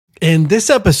In this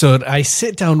episode, I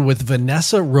sit down with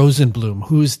Vanessa Rosenblum,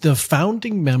 who's the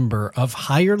founding member of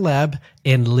Hire Lab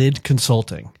and Lid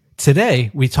Consulting. Today,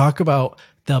 we talk about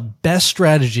the best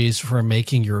strategies for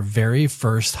making your very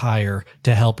first hire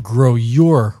to help grow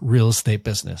your real estate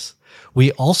business.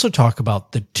 We also talk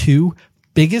about the two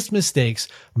biggest mistakes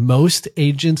most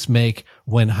agents make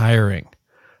when hiring.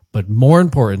 But more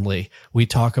importantly, we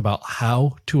talk about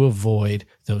how to avoid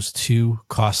those two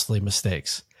costly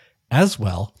mistakes. As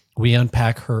well, we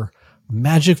unpack her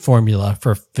magic formula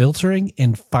for filtering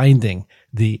and finding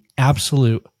the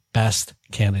absolute best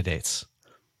candidates.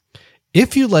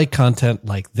 If you like content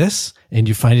like this and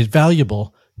you find it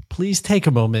valuable, please take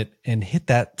a moment and hit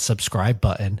that subscribe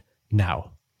button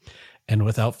now. And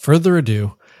without further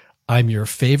ado, I'm your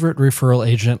favorite referral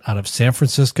agent out of San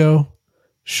Francisco,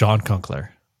 Sean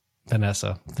Kunkler.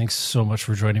 Vanessa, thanks so much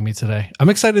for joining me today. I'm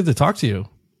excited to talk to you.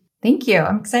 Thank you.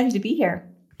 I'm excited to be here.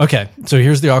 Okay, so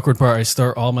here's the awkward part. I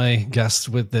start all my guests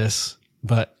with this,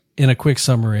 but in a quick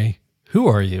summary, who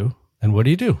are you and what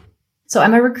do you do? So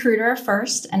I'm a recruiter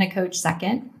first and a coach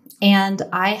second, and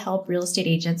I help real estate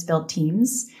agents build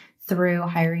teams through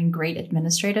hiring great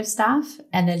administrative staff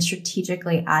and then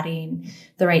strategically adding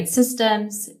the right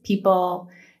systems, people,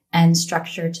 and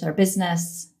structure to their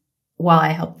business while I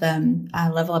help them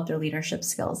level up their leadership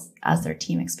skills as their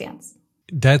team expands.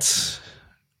 That's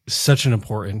such an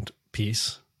important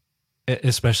piece,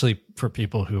 especially for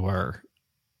people who are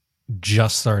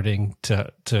just starting to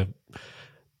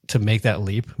make that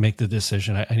leap, make the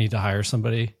decision. I need to hire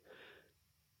somebody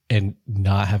and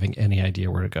not having any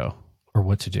idea where to go or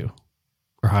what to do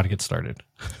or how to get started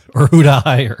or who to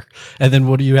hire. And then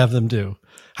what do you have them do?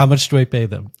 How much do I pay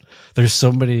them? There's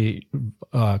so many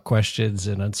questions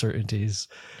and uncertainties.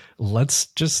 Let's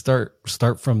just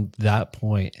start from that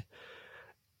point.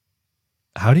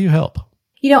 How do you help?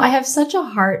 I have such a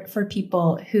heart for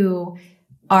people who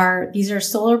these are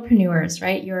solopreneurs,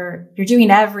 right? You're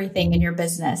doing everything in your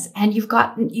business and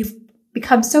you've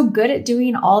become so good at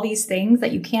doing all these things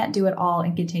that you can't do it all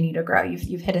and continue to grow.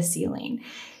 You've hit a ceiling.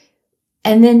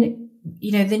 And then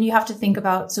you have to think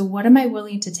about, so what am I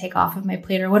willing to take off of my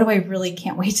plate, or what do I really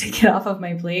can't wait to get off of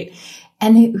my plate?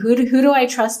 And who do I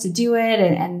trust to do it?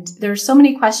 And there's so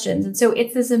many questions. And so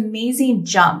it's this amazing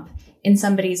jump in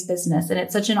somebody's business. And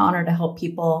it's such an honor to help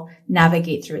people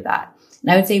navigate through that.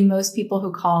 And I would say most people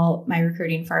who call my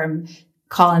recruiting firm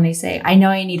call and they say, I know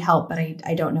I need help, but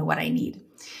I don't know what I need.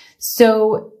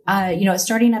 So,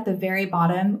 starting at the very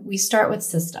bottom, we start with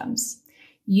systems.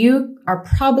 You are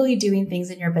probably doing things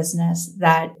in your business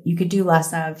that you could do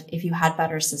less of if you had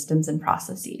better systems and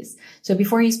processes. So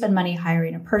before you spend money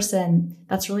hiring a person,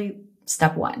 that's really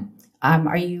step one.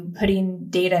 Are you putting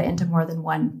data into more than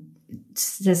one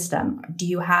system? Do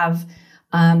you have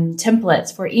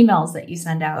templates for emails that you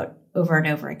send out over and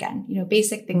over again?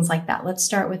 Basic things like that. Let's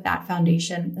start with that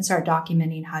foundation and start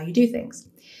documenting how you do things.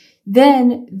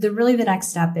 Then the next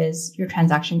step is your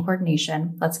transaction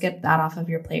coordination. Let's get that off of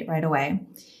your plate right away.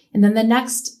 And then the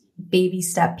next baby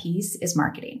step piece is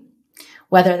marketing.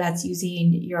 Whether that's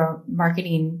using your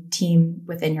marketing team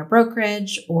within your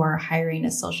brokerage or hiring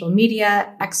a social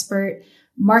media expert,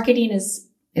 marketing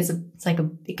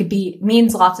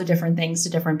means lots of different things to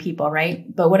different people,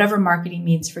 right? But whatever marketing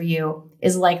means for you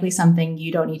is likely something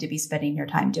you don't need to be spending your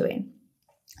time doing.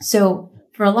 So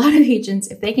for a lot of agents,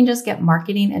 if they can just get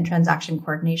marketing and transaction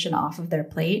coordination off of their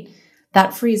plate,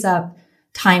 that frees up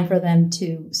time for them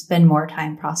to spend more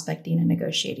time prospecting and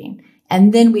negotiating.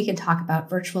 And then we can talk about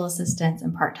virtual assistants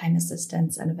and part-time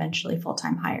assistants and eventually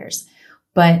full-time hires.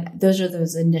 But those are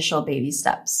those initial baby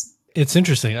steps. It's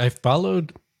interesting. I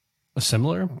followed a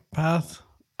similar path.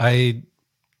 I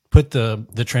put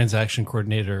the transaction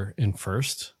coordinator in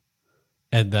first,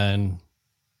 and then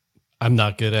I'm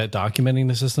not good at documenting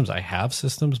the systems. I have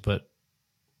systems, but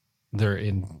they're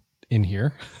in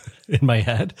here in my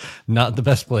head, not the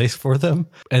best place for them.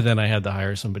 And then I had to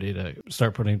hire somebody to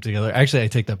start putting them together. Actually, I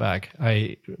take that back.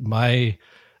 And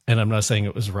I'm not saying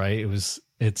it was right.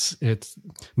 It's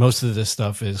most of this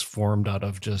stuff is formed out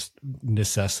of just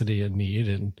necessity and need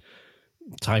and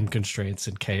time constraints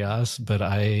and chaos. But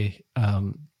I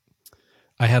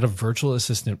had a virtual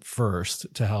assistant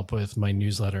first to help with my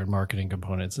newsletter and marketing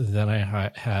components. And then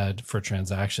I had for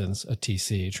transactions, a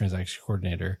TC, transaction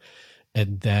coordinator.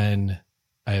 And then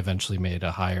I eventually made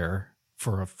a hire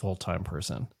for a full-time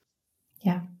person.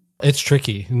 Yeah. It's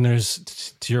tricky. And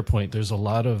to your point, there's a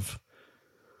lot of,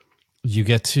 you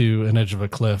get to an edge of a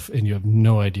cliff and you have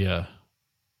no idea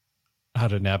how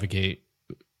to navigate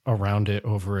around it,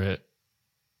 over it,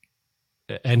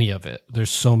 any of it.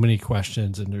 There's so many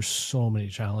questions and there's so many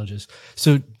challenges.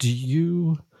 So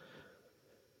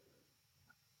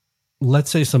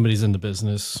let's say somebody's in the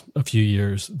business a few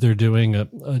years, they're doing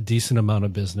a decent amount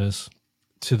of business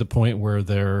to the point where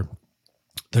they're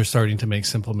starting to make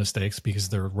simple mistakes because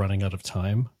they're running out of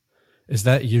time. Is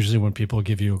that usually when people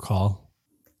give you a call?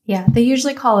 Yeah, they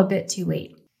usually call a bit too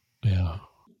late. Yeah.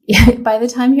 By the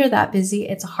time you're that busy,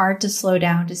 it's hard to slow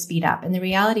down, to speed up. And the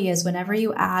reality is whenever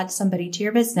you add somebody to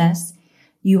your business,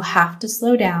 you have to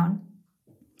slow down.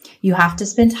 You have to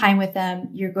spend time with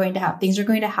them. Things are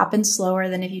going to happen slower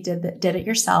than if you did it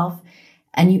yourself.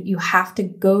 And you have to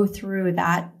go through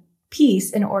that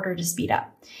piece in order to speed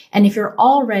up. And if you're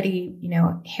already,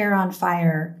 hair on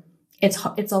fire,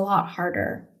 it's a lot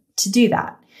harder to do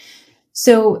that.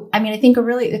 So, I think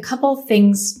a couple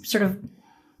things, sort of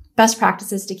best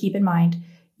practices to keep in mind.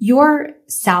 Your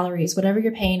salaries, whatever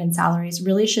you're paying in salaries,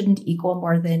 really shouldn't equal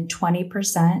more than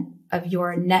 20% of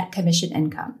your net commission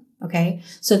income. Okay.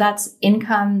 So that's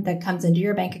income that comes into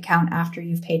your bank account after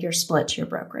you've paid your split to your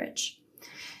brokerage.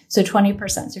 So 20%.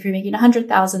 So if you're making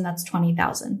 100,000, that's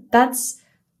 20,000.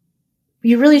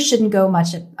 You really shouldn't go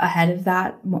much ahead of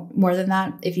that, more than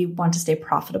that, if you want to stay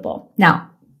profitable.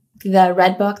 Now, the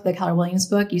Red Book, the Keller Williams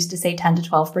book, used to say 10 to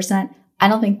 12%. I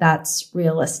don't think that's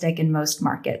realistic in most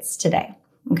markets today.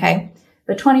 Okay.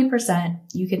 But 20%,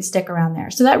 you can stick around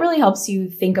there. So that really helps you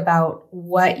think about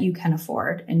what you can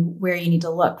afford and where you need to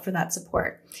look for that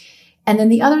support. And then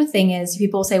the other thing is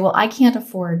people say, well, I can't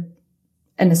afford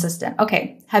an assistant.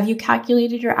 Okay. Have you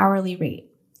calculated your hourly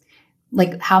rate?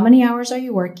 Like, how many hours are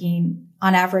you working?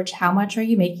 On average, how much are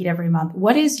you making every month?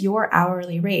 What is your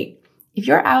hourly rate? If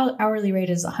your hourly rate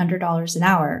is $100 an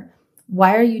hour,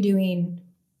 why are you doing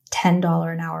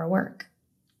 $10 an hour work?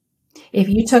 If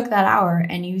you took that hour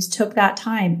and you took that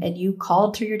time and you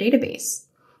called to your database,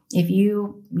 if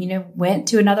you, went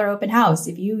to another open house,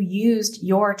 if you used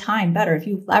your time better, if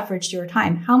you leveraged your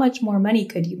time, how much more money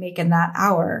could you make in that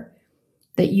hour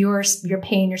that you're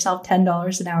paying yourself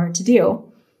 $10 an hour to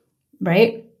do,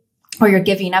 right? Or you're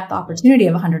giving up the opportunity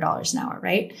of $100 an hour,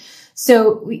 right?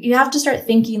 So you have to start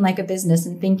thinking like a business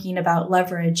and thinking about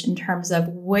leverage in terms of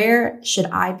where should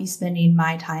I be spending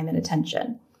my time and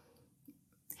attention?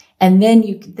 And then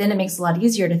it makes it a lot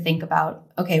easier to think about,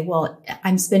 okay, well,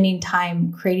 I'm spending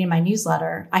time creating my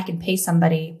newsletter. I can pay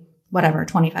somebody, whatever,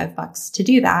 $25 to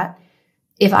do that.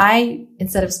 If I,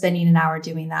 instead of spending an hour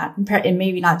doing that and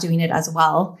maybe not doing it as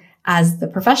well as the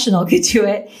professional could do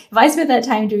it, if I spent that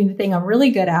time doing the thing I'm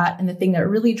really good at and the thing that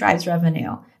really drives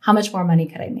revenue, how much more money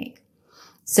could I make?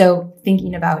 So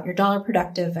thinking about your dollar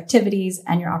productive activities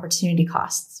and your opportunity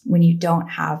costs when you don't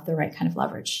have the right kind of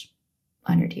leverage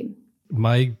on your team.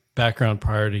 My background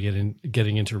prior to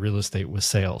getting into real estate was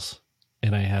sales.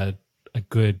 And I had a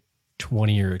good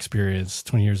 20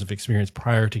 years of experience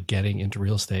prior to getting into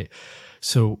real estate.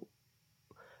 So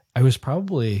I was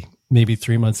probably maybe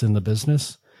 3 months in the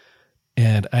business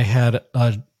and I had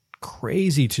a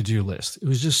crazy to-do list. It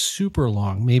was just super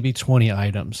long, maybe 20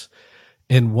 items.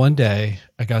 And one day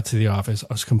I got to the office,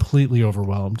 I was completely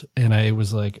overwhelmed. And I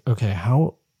was like, okay,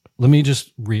 let me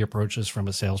just reapproach this from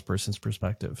a salesperson's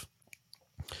perspective.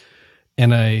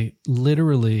 And I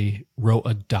literally wrote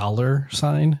a dollar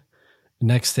sign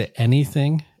next to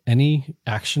anything, any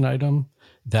action item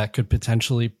that could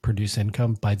potentially produce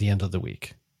income by the end of the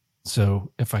week.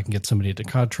 So if I can get somebody to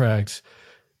contract,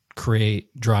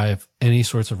 drive any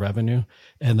sorts of revenue,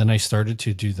 and then I started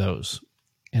to do those.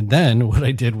 And then what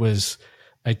I did was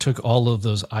I took all of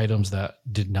those items that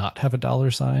did not have a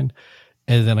dollar sign,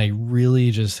 and then I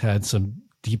really just had some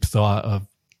deep thought of,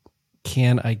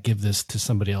 can I give this to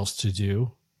somebody else to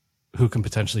do who can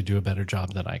potentially do a better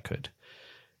job than I could?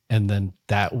 And then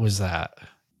that was that.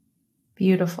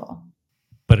 Beautiful.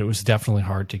 But it was definitely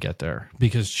hard to get there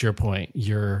because, to your point,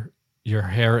 your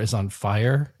hair is on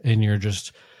fire and you're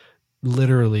just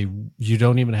literally, you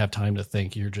don't even have time to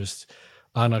think. You're just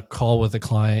on a call with a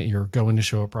client. You're going to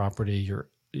show a property.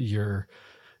 You're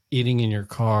eating in your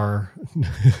car,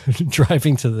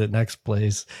 driving to the next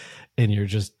place, and you're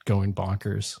just going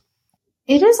bonkers.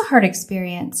 It is a hard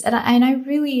experience. And I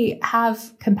really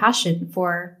have compassion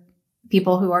for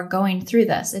people who are going through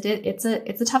this. It's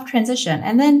a tough transition.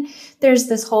 And then there's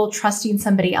this whole trusting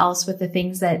somebody else with the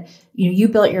things that, you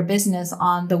built your business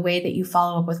on, the way that you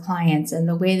follow up with clients and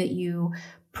the way that you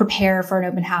prepare for an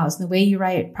open house and the way you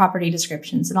write property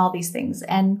descriptions and all these things.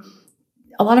 And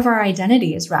a lot of our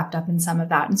identity is wrapped up in some of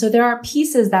that. And so there are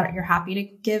pieces that you're happy to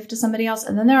give to somebody else.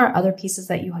 And then there are other pieces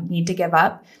that you need to give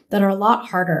up that are a lot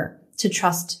harder to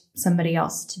trust somebody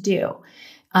else to do.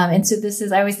 And so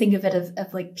I always think of it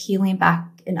of like peeling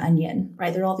back an onion,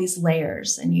 right? There are all these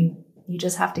layers and you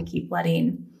just have to keep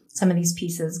letting some of these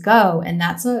pieces go. And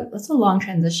that's a long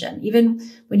transition.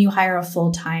 Even when you hire a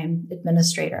full-time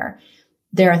administrator,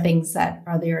 there are things that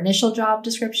are their initial job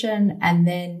description, and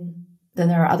then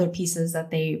there are other pieces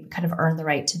that they kind of earn the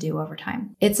right to do over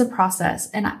time. It's a process.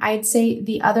 And I'd say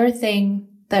the other thing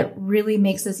that really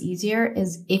makes this easier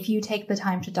is if you take the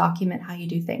time to document how you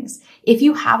do things. If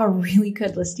you have a really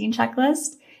good listing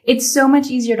checklist, it's so much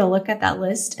easier to look at that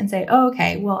list and say, oh,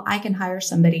 okay, well, I can hire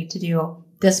somebody to do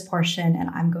this portion and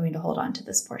I'm going to hold on to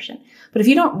this portion. But if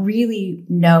you don't really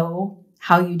know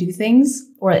how you do things,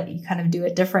 or you kind of do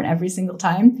it different every single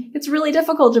time, it's really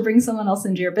difficult to bring someone else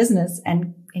into your business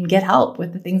and get help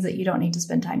with the things that you don't need to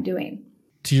spend time doing.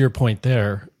 To your point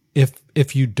there,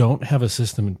 if you don't have a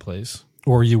system in place,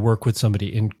 or you work with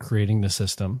somebody in creating the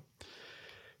system,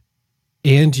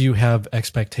 and you have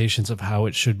expectations of how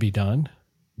it should be done,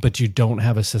 but you don't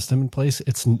have a system in place,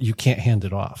 you can't hand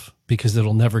it off because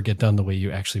it'll never get done the way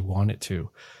you actually want it to.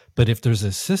 But if there's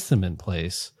a system in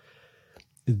place,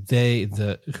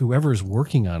 whoever's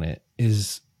working on it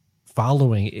is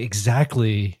following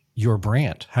exactly your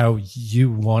brand, how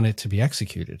you want it to be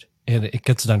executed, and it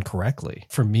gets done correctly.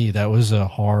 For me, that was a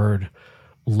hard,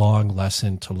 long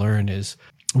lesson to learn. Is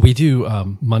we do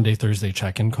Monday, Thursday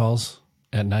check-in calls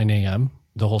at 9 a.m.,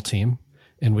 the whole team,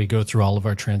 and we go through all of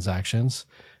our transactions.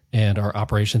 And our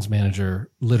operations manager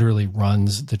literally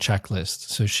runs the checklist.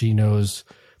 So she knows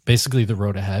basically the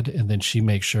road ahead, and then she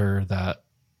makes sure that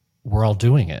we're all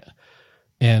doing it.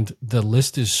 And the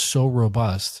list is so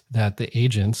robust that the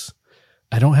agents,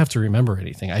 I don't have to remember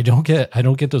anything. I don't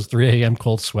get those 3 a.m.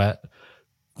 cold sweat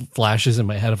flashes in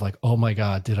my head of like, oh my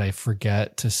God, did I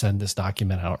forget to send this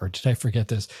document out? Or did I forget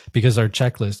this? Because our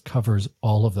checklist covers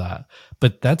all of that.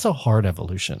 But that's a hard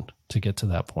evolution to get to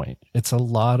that point. It's a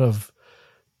lot of,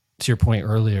 to your point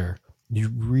earlier, you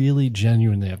really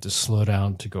genuinely have to slow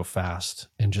down to go fast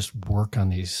and just work on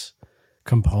these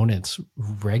components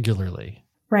regularly.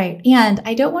 Right. And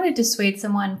I don't want to dissuade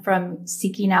someone from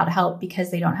seeking out help because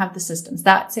they don't have the systems.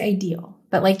 That's ideal.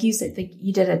 But like you said,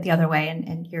 you did it the other way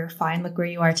and you're fine. Look where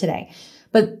you are today.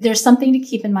 But there's something to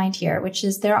keep in mind here, which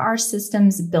is there are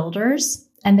systems builders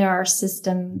and there are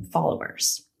system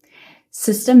followers.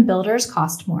 System builders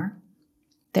cost more.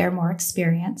 They're more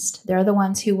experienced. They're the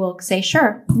ones who will say,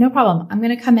 sure, no problem. I'm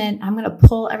going to come in. I'm going to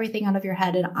pull everything out of your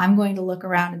head and I'm going to look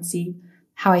around and see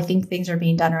how I think things are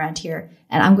being done around here.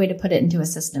 And I'm going to put it into a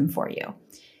system for you.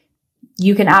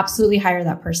 You can absolutely hire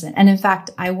that person. And in fact,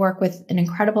 I work with an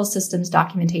incredible systems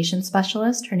documentation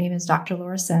specialist. Her name is Dr.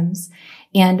 Laura Sims.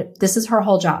 And this is her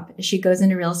whole job. She goes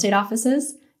into real estate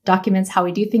offices, documents how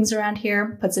we do things around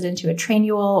here, puts it into a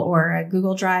Trainual or a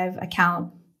Google Drive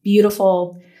account,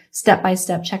 beautiful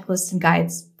step-by-step checklists and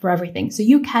guides for everything. So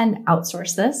you can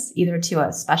outsource this either to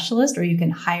a specialist or you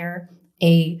can hire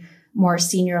a more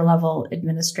senior level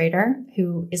administrator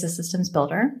who is a systems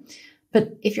builder.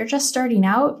 But if you're just starting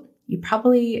out, you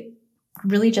probably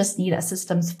really just need a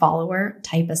systems follower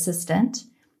type assistant.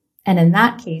 And in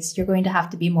that case, you're going to have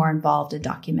to be more involved in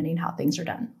documenting how things are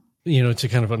done. You know, to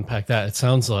kind of unpack that, it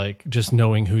sounds like just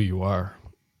knowing who you are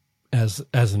as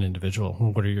an individual.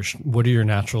 What are your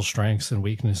natural strengths and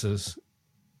weaknesses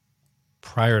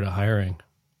prior to hiring?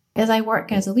 As I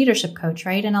work as a leadership coach,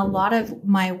 right? And a lot of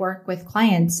my work with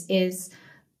clients is,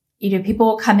 people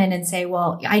will come in and say,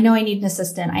 well, I know I need an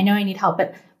assistant. I know I need help,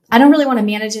 but I don't really want to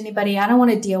manage anybody. I don't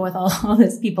want to deal with all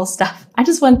this people stuff. I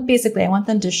want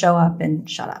them to show up and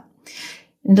shut up.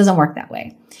 And it doesn't work that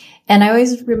way. And I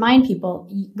always remind people,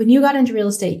 when you got into real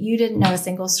estate, you didn't know a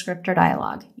single script or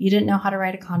dialogue. You didn't know how to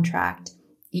write a contract.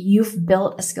 You've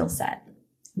built a skill set.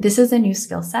 This is a new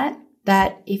skill set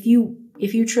that if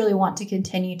you truly want to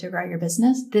continue to grow your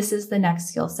business, this is the next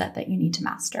skill set that you need to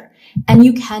master. And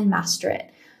you can master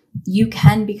it. You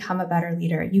can become a better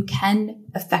leader. You can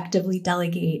effectively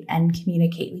delegate and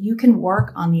communicate. You can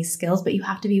work on these skills, but you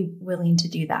have to be willing to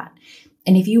do that.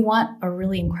 And if you want a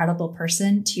really incredible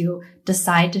person to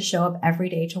decide to show up every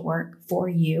day to work for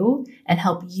you and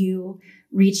help you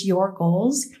reach your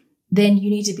goals, then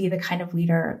you need to be the kind of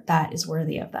leader that is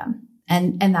worthy of them.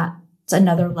 And that's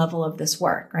another level of this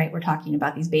work, right? We're talking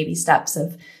about these baby steps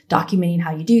of documenting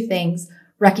how you do things,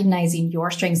 recognizing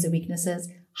your strengths and weaknesses,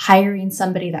 hiring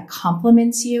somebody that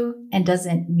complements you and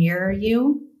doesn't mirror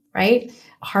you, right?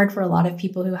 Hard for a lot of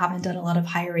people who haven't done a lot of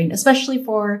hiring, especially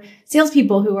for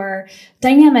salespeople who are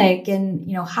dynamic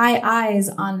and, high eyes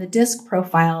on the disc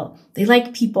profile. They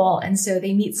like people. And so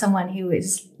they meet someone who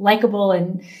is likable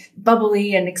and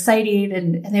bubbly and excited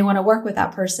and they want to work with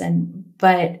that person.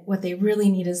 But what they really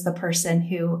need is the person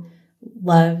who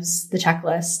loves the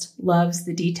checklist, loves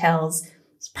the details,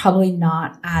 is probably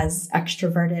not as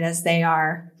extroverted as they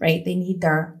are, right? They need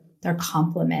their their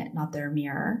complement, not their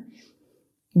mirror.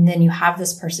 And then you have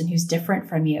this person who's different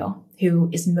from you, who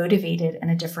is motivated in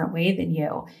a different way than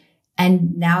you.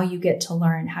 And now you get to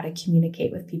learn how to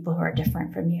communicate with people who are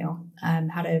different from you,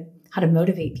 how to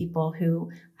motivate people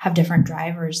who have different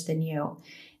drivers than you.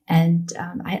 And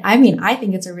I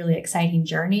think it's a really exciting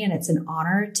journey, and it's an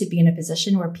honor to be in a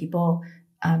position where people,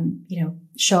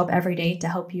 show up every day to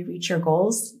help you reach your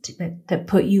goals, to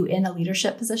put you in a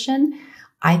leadership position.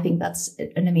 I think that's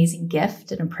an amazing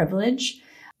gift and a privilege,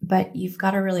 but you've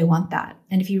got to really want that.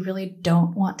 And if you really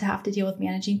don't want to have to deal with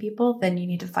managing people, then you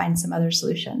need to find some other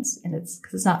solutions. And it's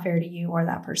because it's not fair to you or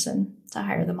that person to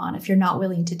hire them on if you're not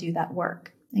willing to do that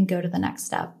work and go to the next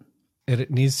step. And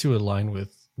it needs to align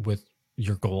with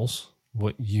your goals,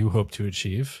 what you hope to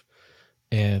achieve,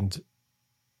 and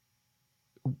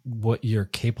what you're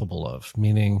capable of.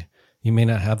 Meaning, you may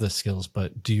not have the skills,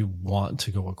 but do you want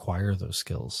to go acquire those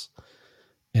skills?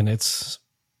 And it's,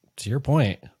 to your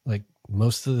point, like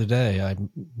most of the day, I'm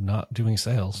not doing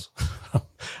sales.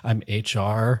 I'm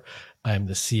HR. I'm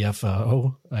the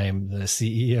CFO. I'm the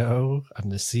CEO. I'm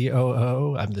the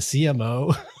COO. I'm the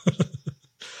CMO.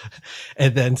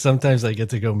 And then sometimes I get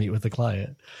to go meet with the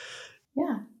client.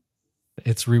 Yeah.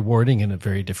 It's rewarding in a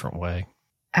very different way.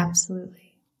 Absolutely.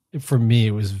 For me,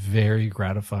 it was very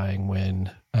gratifying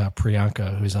when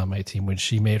Priyanka, who's on my team, when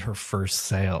she made her first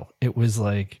sale. It was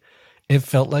like, it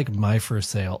felt like my first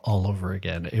sale all over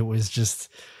again. It was just,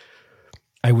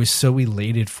 I was so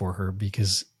elated for her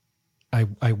because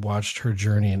I watched her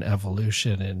journey and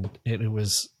evolution, and it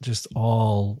was just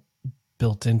all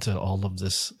built into all of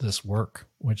this work,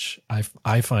 which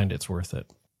I find it's worth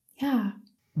it. Yeah.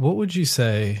 What would you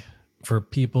say for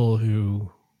people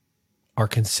who are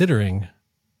considering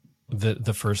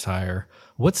the first hire?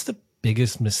 What's the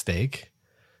biggest mistake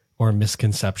or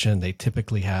misconception they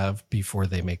typically have before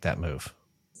they make that move?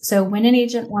 So when an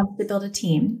agent wants to build a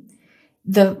team,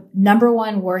 the number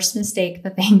one worst mistake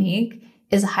that they make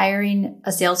is hiring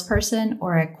a salesperson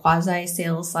or a quasi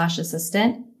sales /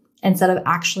 assistant instead of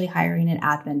actually hiring an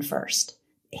admin first.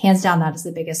 Hands down, that is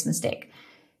the biggest mistake.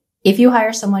 If you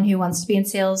hire someone who wants to be in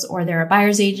sales, or they're a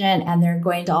buyer's agent and they're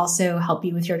going to also help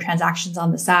you with your transactions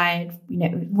on the side,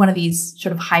 one of these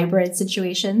sort of hybrid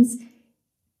situations,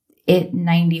 it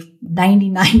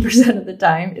 99% of the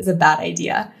time is a bad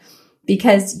idea,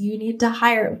 because you need to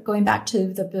hire, going back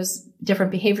to those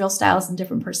different behavioral styles and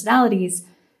different personalities,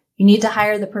 you need to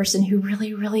hire the person who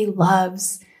really, really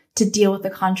loves to deal with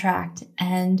the contract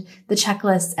and the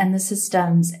checklists and the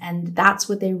systems. And that's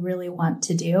what they really want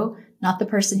to do. Not the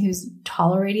person who's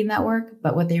tolerating that work,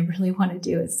 but what they really want to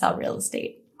do is sell real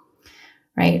estate,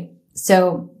 right?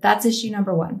 So that's issue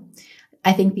number one.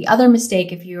 I think the other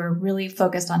mistake, if you're really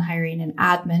focused on hiring an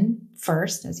admin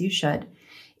first, as you should,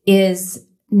 is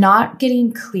not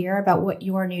getting clear about what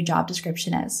your new job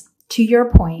description is. To your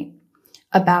point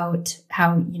about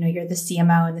how, you're the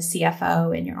CMO and the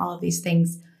CFO and you're all of these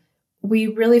things, we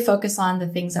really focus on the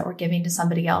things that we're giving to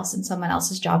somebody else in someone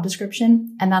else's job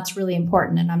description. And that's really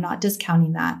important. And I'm not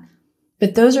discounting that.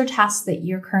 But those are tasks that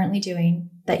you're currently doing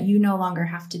that you no longer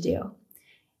have to do.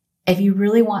 If you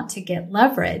really want to get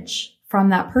leverage from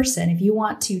that person, if you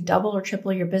want to double or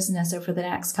triple your business over the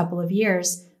next couple of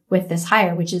years with this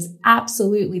hire, which is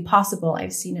absolutely possible,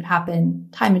 I've seen it happen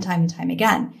time and time and time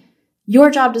again,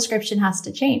 your job description has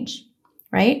to change,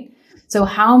 right? So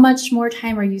how much more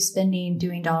time are you spending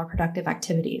doing dollar productive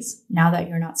activities now that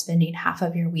you're not spending half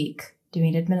of your week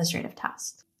doing administrative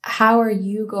tasks? How are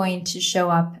you going to show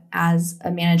up as a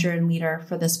manager and leader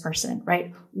for this person,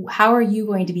 right? How are you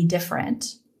going to be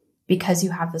different because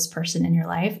you have this person in your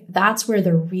life? That's where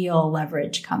the real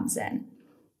leverage comes in,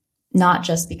 not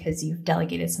just because you've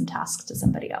delegated some tasks to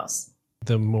somebody else.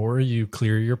 The more you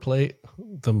clear your plate,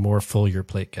 the more full your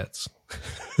plate gets.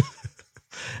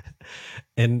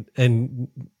 And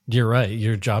you're right.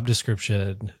 Your job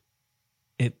description,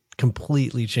 it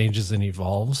completely changes and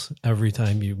evolves every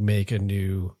time you make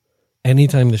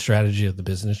anytime the strategy of the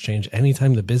business change,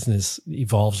 anytime the business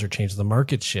evolves or changes, the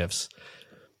market shifts,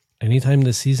 anytime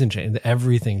the season changes,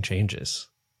 everything changes,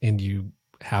 and you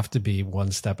have to be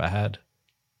one step ahead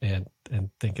and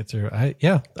think it through. I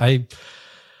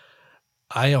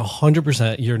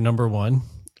 100%, you're number one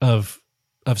of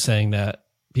saying that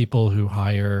people who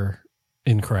hire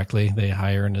incorrectly, they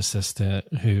hire an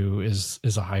assistant who is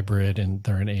a hybrid and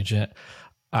they're an agent.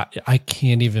 I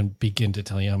can't even begin to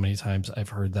tell you how many times I've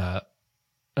heard that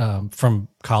from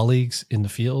colleagues in the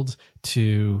field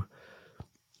to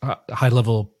high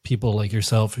level people like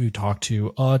yourself who talk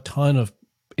to a ton of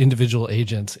individual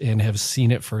agents and have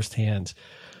seen it firsthand.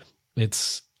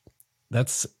 That's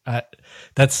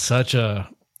such a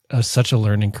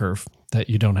learning curve. that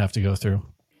you don't have to go through.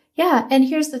 Yeah. And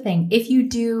here's the thing. If you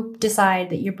do decide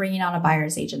that you're bringing on a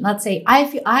buyer's agent, let's say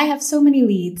I have so many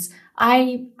leads.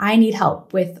 I need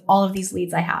help with all of these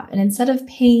leads I have. And instead of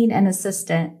paying an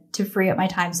assistant to free up my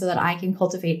time so that I can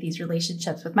cultivate these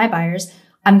relationships with my buyers,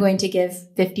 I'm going to give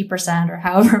 50% or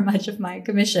however much of my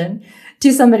commission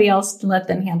to somebody else to let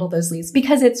them handle those leads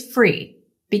because it's free,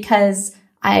 because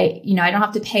I don't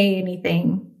have to pay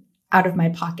anything out of my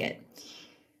pocket.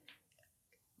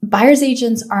 Buyer's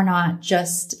agents are not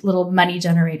just little money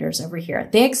generators over here.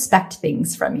 They expect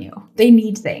things from you. They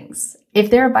need things.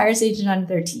 If they're a buyer's agent on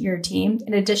your team,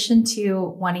 in addition to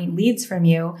wanting leads from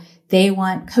you, they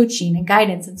want coaching and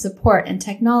guidance and support and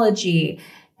technology,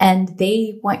 and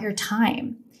they want your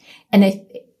time. And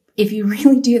if you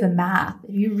really do the math,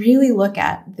 if you really look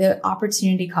at the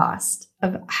opportunity cost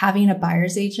of having a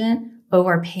buyer's agent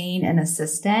over paying an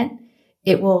assistant,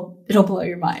 it'll blow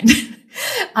your mind.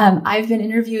 I've been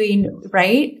interviewing,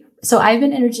 right? So I've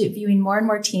been interviewing more and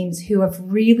more teams who have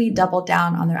really doubled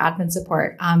down on their admin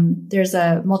support. There's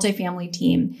a multifamily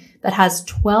team that has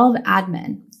 12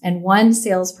 admin and 1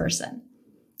 salesperson.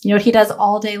 You know what he does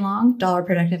all day long? Dollar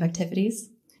productive activities.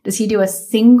 Does he do a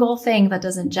single thing that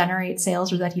doesn't generate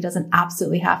sales or that he doesn't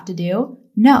absolutely have to do?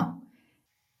 No.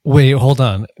 Wait, hold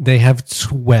on. They have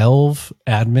 12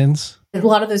 admins? A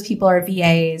lot of those people are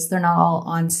VAs. They're not all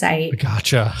on site.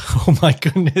 Gotcha. Oh my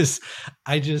goodness.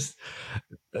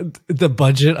 The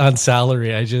budget on salary,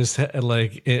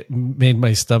 it made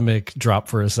my stomach drop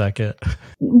for a second.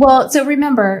 Well, so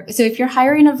remember, if you're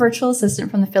hiring a virtual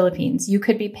assistant from the Philippines, you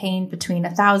could be paying between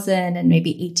 $1,000 and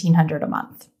maybe $1,800 a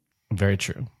month. Very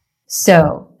true.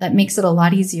 So that makes it a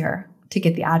lot easier to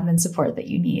get the admin support that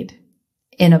you need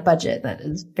in a budget that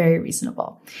is very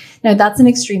reasonable. Now, that's an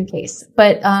extreme case,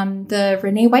 but the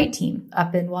Renee White team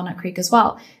up in Walnut Creek as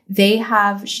well,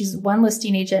 she's 1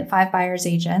 listing agent, 5 buyer's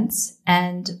agents,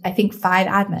 and I think 5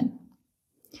 admin.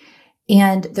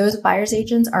 And those buyer's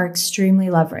agents are extremely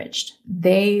leveraged.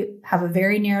 They have a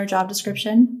very narrow job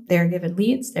description. They're given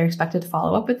leads. They're expected to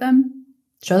follow up with them,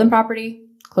 show them property,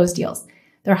 close deals.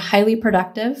 They're highly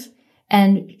productive.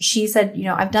 And she said,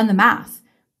 I've done the math.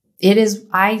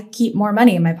 I keep more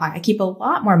money in my pocket. I keep a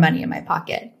lot more money in my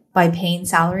pocket by paying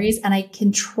salaries, and I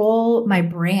control my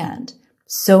brand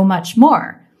so much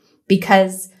more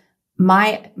because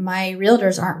my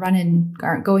realtors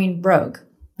aren't going rogue.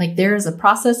 Like, there is a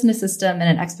process and a system and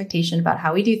an expectation about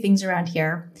how we do things around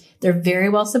here. They're very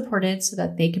well supported so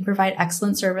that they can provide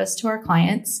excellent service to our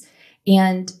clients.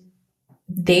 And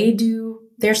they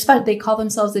call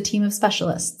themselves a team of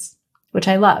specialists, which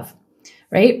I love,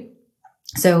 right?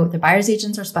 So the buyer's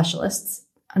agents are specialists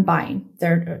on buying.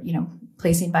 They're,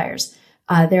 placing buyers.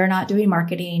 They're not doing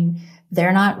marketing.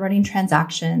 They're not running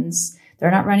transactions.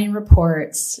 They're not running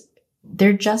reports.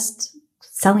 They're just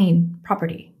selling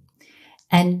property.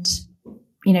 And,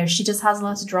 she just has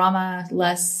less drama,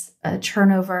 less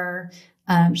turnover.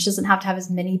 She doesn't have to have as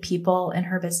many people in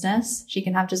her business. She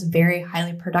can have just very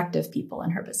highly productive people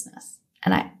in her business.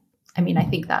 And I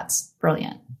think that's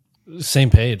brilliant. Same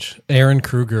page. Erin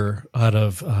Kruger out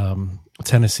of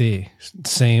Tennessee,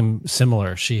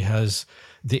 similar. She has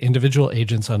the individual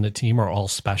agents on the team are all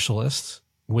specialists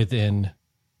within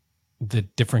the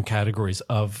different categories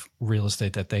of real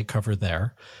estate that they cover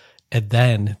there. And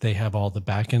then they have all the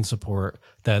back end support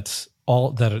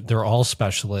they're all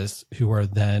specialists who are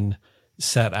then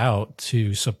set out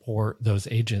to support those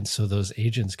agents. So those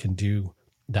agents can do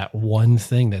that one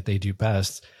thing that they do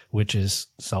best, which is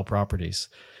sell properties.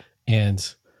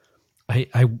 And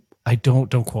I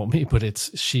don't quote me, but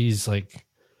she's like,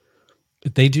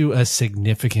 they do a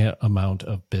significant amount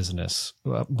of business.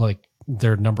 Like,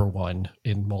 they're number one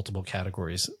in multiple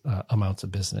categories, amounts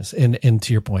of business. And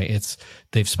to your point,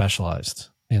 they've specialized.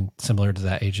 And similar to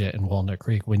that agent in Walnut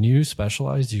Creek, when you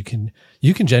specialize, you can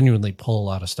genuinely pull a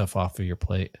lot of stuff off of your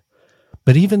plate.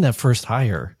 But even that first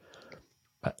hire,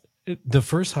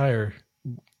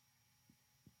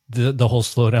 the whole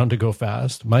slow down to go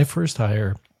fast. My first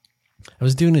hire, I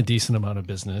was doing a decent amount of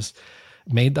business,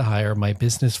 made the hire. My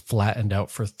business flattened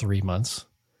out for 3 months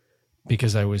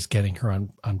because I was getting her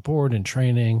on board and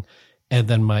training. And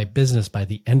then my business by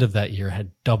the end of that year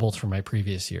had doubled from my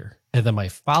previous year. And then my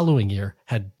following year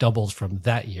had doubled from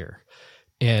that year.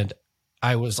 And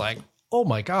I was like, oh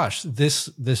my gosh, this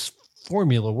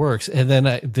formula works. And then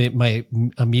my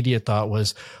immediate thought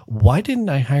was, why didn't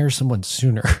I hire someone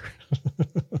sooner?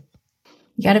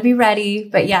 You got to be ready.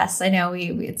 But yes, I know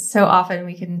it's so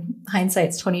often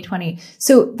hindsight's 2020.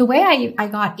 So the way I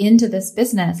got into this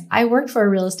business, I worked for a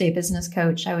real estate business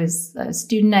coach. I was a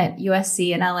student at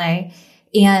USC in LA,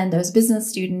 And I was a business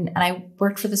student and I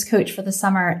worked for this coach for the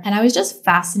summer. And I was just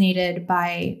fascinated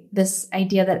by this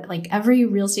idea that like every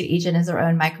real estate agent is their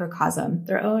own microcosm,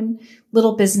 their own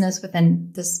little business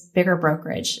within this bigger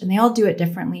brokerage. And they all do it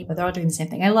differently, but they're all doing the same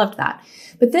thing. I loved that.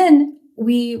 But then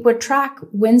we would track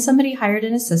when somebody hired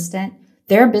an assistant,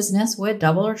 their business would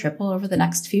double or triple over the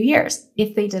next few years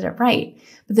if they did it right.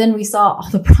 But then we saw all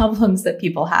the problems that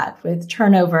people had with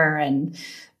turnover and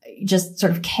just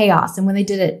sort of chaos. And when they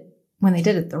did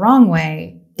it the wrong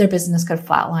way, their business could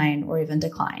flatline or even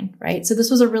decline, right? So this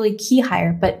was a really key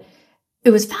hire, but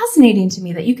it was fascinating to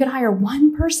me that you could hire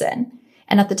one person.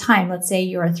 And at the time, let's say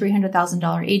you're a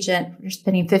 $300,000 agent, you're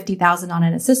spending $50,000 on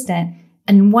an assistant.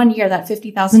 And in 1 year, that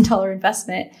 $50,000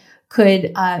 investment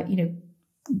could,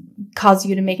 cause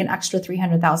you to make an extra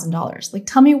 $300,000. Like,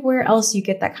 tell me where else you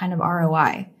get that kind of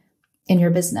ROI in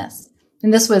your business.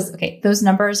 And this was, those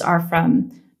numbers are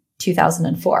from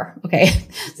 2004. Okay.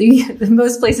 So in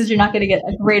most places, you're not going to get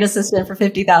a great assistant for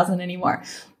 50,000 anymore.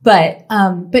 But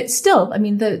still, I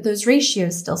mean, those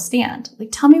ratios still stand. Like,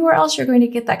 tell me where else you're going to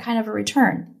get that kind of a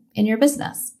return in your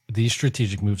business. These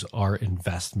strategic moves are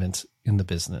investments in the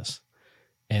business,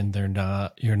 and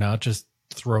you're not just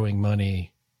throwing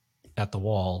money at the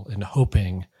wall and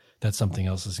hoping that something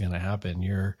else is going to happen.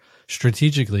 You're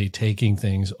strategically taking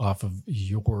things off of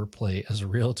your plate as a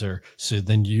realtor, so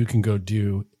then you can go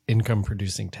do income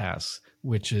producing tasks,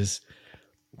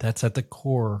 that's at the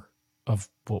core of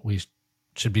what we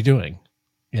should be doing.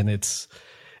 And it's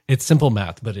simple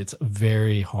math, but it's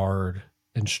very hard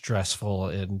and stressful,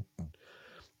 and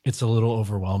it's a little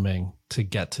overwhelming to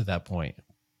get to that point.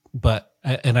 But,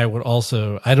 and I would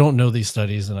also, I don't know these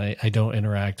studies, and I don't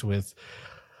interact with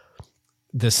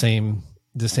the same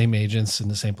agents in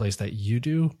the same place that you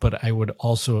do. But I would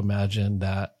also imagine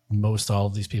that most all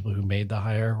of these people who made the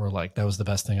hire were like, that was the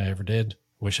best thing I ever did.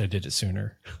 Wish I did it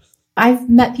sooner. I've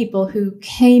met people who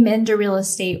came into real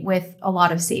estate with a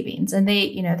lot of savings, and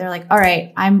they're like, all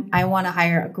right, I want to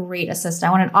hire a great assistant.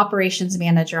 I want an operations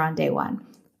manager on day one.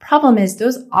 Problem is,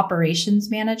 those operations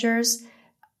managers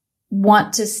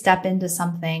want to step into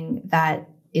something that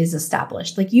is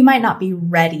established. Like, you might not be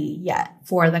ready yet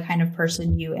for the kind of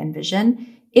person you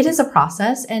envision. It is a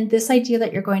process. And this idea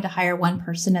that you're going to hire one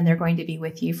person and they're going to be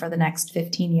with you for the next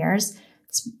 15 years,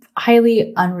 it's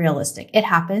highly unrealistic. It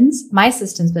happens. My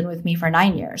assistant's been with me for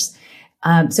 9 years.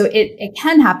 So it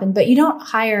can happen, but you don't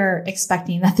hire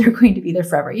expecting that they're going to be there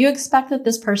forever. You expect that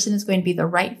this person is going to be the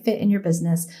right fit in your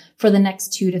business for the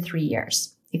next 2 to 3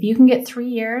 years. If you can get 3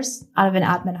 years out of an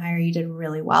admin hire, you did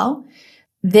really well.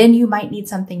 Then you might need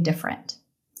something different.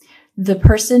 The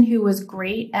person who was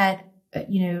great at,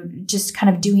 just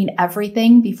kind of doing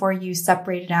everything before you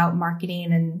separated out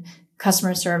marketing and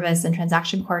customer service and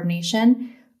transaction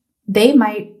coordination, they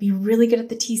might be really good at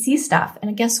the TC stuff.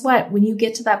 And guess what? When you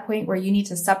get to that point where you need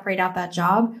to separate out that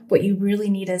job, what you really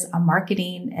need is a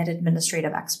marketing and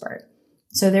administrative expert.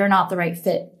 So they're not the right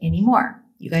fit anymore.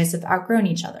 You guys have outgrown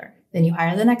each other. Then you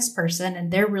hire the next person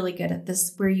and they're really good at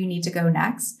this, where you need to go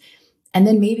next. And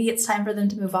then maybe it's time for them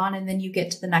to move on, and then you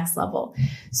get to the next level.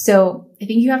 So I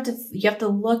think you have to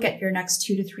look at your next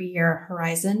 2 to 3 year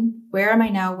horizon. Where am I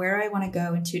now? Where do I want to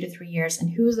go in 2 to 3 years? And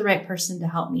who is the right person to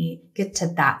help me get to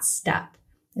that step?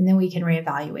 And then we can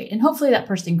reevaluate. And hopefully that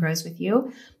person grows with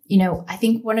you. I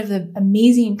think one of the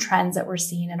amazing trends that we're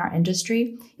seeing in our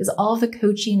industry is all of the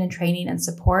coaching and training and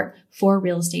support for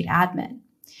real estate admin.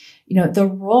 The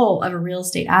role of a real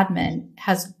estate admin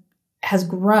has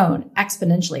grown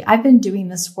exponentially. I've been doing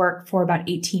this work for about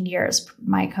 18 years.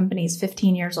 My company's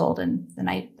 15 years old, and then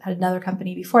I had another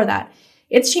company before that.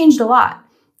 It's changed a lot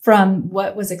from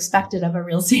what was expected of a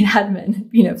real estate admin,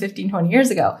 15, 20 years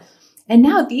ago. And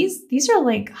now these are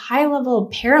like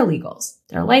high-level paralegals.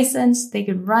 They're licensed. They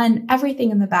can run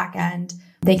everything in the back end.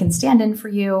 They can stand in for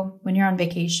you when you're on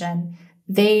vacation.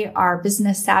 They are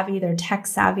business savvy. They're tech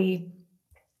savvy.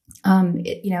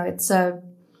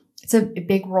 It's a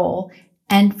big role.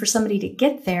 And for somebody to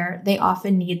get there, they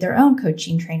often need their own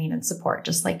coaching, training, and support,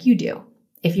 just like you do,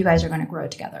 if you guys are going to grow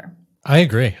together. I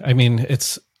agree. I mean,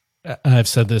 I've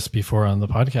said this before on the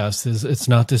podcast, it's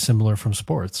not dissimilar from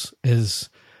sports.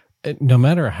 No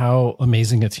matter how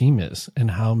amazing a team is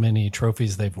and how many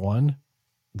trophies they've won,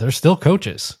 they're still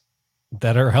coaches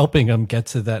that are helping them get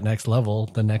to that next level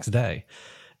the next day.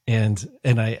 And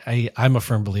I'm a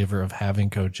firm believer of having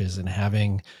coaches and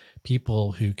having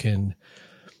people who can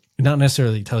not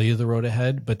necessarily tell you the road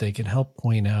ahead, but they can help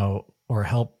point out or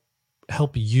help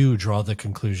you draw the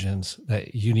conclusions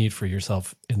that you need for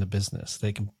yourself in the business.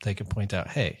 They can point out,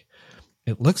 hey,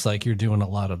 it looks like you're doing a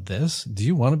lot of this. Do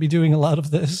you want to be doing a lot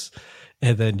of this?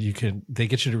 and then they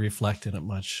get you to reflect in a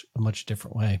much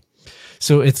different way.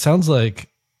 So it sounds like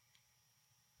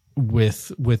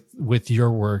with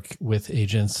your work with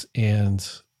agents and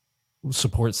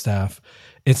support staff,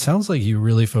 it sounds like you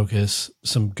really focus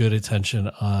some good attention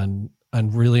on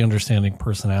really understanding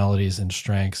personalities and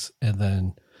strengths, and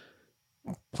then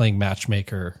playing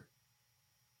matchmaker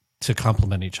to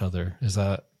complement each other. Is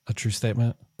that a true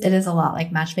statement? It is a lot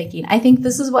like matchmaking. I think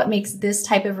this is what makes this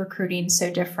type of recruiting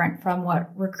so different from what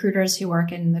recruiters who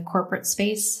work in the corporate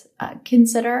space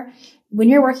consider. When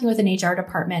you're working with an HR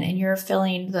department and you're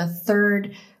filling the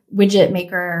third widget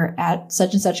maker at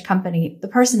such and such company, the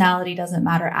personality doesn't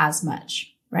matter as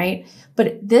much, right?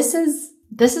 But this is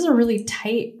a really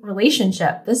tight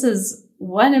relationship. This is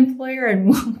one employer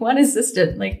and one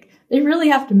assistant. Like, they really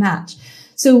have to match.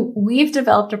 So we've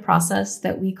developed a process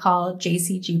that we call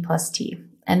JCG plus T.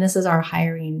 And this is our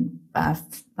hiring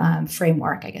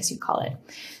framework, I guess you'd call it.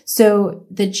 So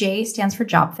the J stands for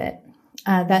job fit.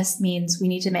 This means we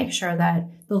need to make sure that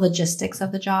the logistics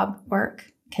of the job work.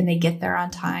 Can they get there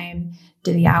on time?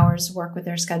 Do the hours work with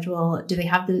their schedule? Do they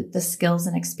have the skills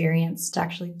and experience to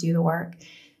actually do the work?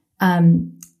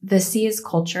 The C is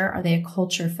culture. Are they a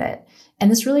culture fit? And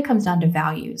this really comes down to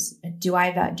values. Do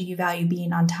you value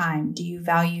being on time? Do you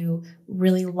value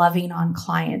really loving on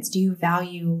clients? Do you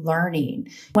value learning?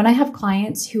 When I have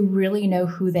clients who really know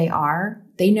who they are,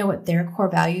 they know what their core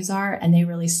values are, and they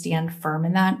really stand firm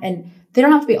in that. And they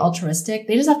don't have to be altruistic.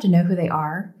 They just have to know who they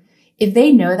are. If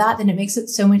they know that, then it makes it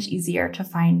so much easier to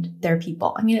find their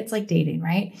people. I mean, it's like dating,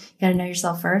 right? You got to know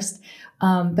yourself first.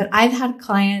 But I've had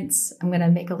clients, I'm going to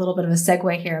make a little bit of a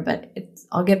segue here, but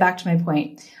I'll get back to my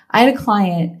point. I had a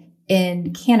client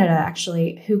in Canada,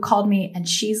 actually, who called me, and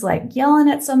she's like yelling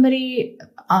at somebody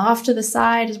off to the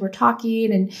side as we're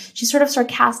talking. And she's sort of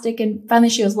sarcastic. And finally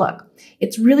she goes, look,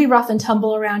 it's really rough and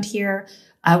tumble around here.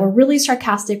 We're really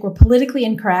sarcastic. We're politically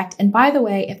incorrect. And by the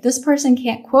way, if this person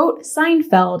can't quote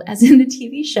Seinfeld, as in the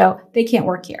TV show, they can't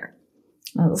work here.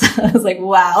 I was like,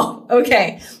 wow,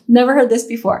 okay. Never heard this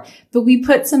before. But we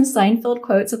put some Seinfeld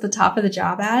quotes at the top of the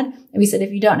job ad. And we said,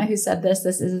 if you don't know who said this,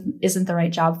 this isn't the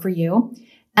right job for you.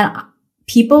 And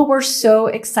people were so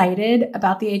excited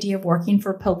about the idea of working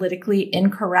for politically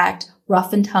incorrect,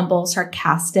 rough and tumble,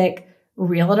 sarcastic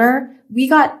realtor. We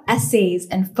got essays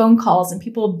and phone calls and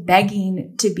people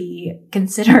begging to be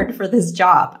considered for this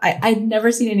job. I'd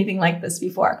never seen anything like this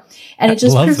before. And it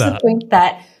just proves the point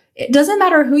that it doesn't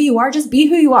matter who you are, just be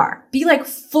who you are. Be like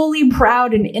fully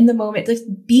proud and in the moment.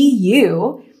 Just be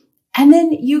you. And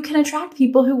then you can attract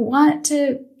people who want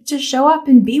to show up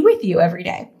and be with you every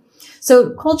day. So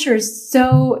culture is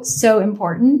so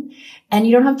important. And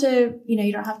you don't have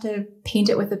to paint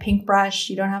it with a pink brush.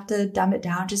 You don't have to dumb it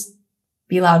down. Just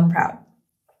be loud and proud.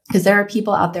 Because there are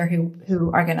people out there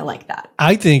who are going to like that.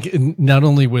 I think not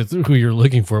only with who you're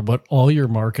looking for, but all your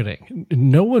marketing.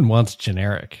 No one wants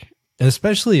generic,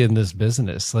 especially in this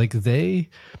business. Like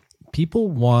people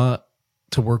want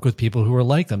to work with people who are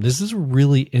like them. This is a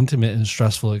really intimate and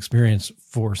stressful experience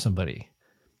for somebody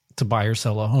to buy or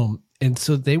sell a home. And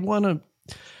so they want to,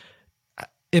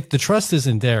 if the trust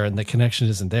isn't there and the connection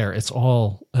isn't there, it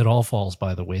all falls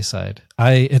by the wayside.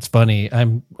 It's funny.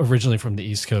 I'm originally from the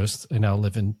East Coast. I now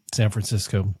live in San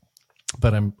Francisco,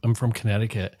 but I'm from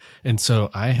Connecticut. And so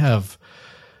I've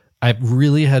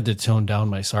really had to tone down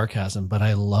my sarcasm, but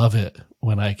I love it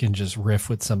when I can just riff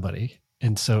with somebody.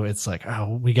 And so it's like,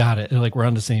 oh, we got it. And like, we're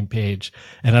on the same page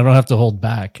and I don't have to hold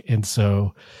back. And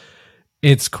so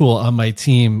it's cool. On my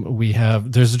team,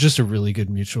 there's just a really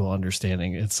good mutual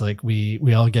understanding. It's like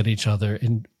we all get each other,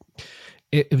 and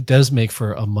it does make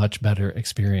for a much better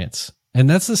experience. And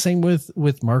that's the same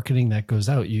with marketing that goes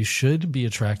out. You should be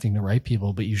attracting the right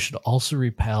people, but you should also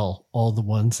repel all the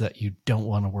ones that you don't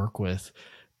want to work with,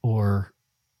 or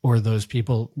those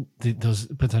people, those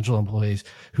potential employees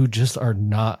who just are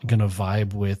not going to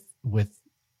vibe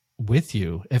with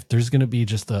you. If there's going to be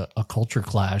just a culture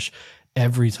clash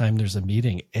every time there's a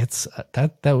meeting,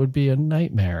 that would be a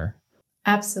nightmare.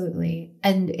 Absolutely.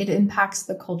 And it impacts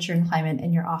the culture and climate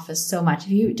in your office so much.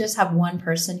 If you just have one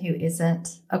person who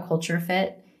isn't a culture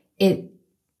fit,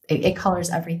 it colors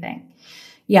everything.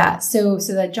 Yeah. So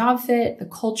the job fit, the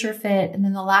culture fit, and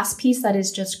then the last piece that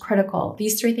is just critical.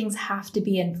 These three things have to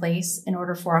be in place in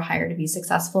order for a hire to be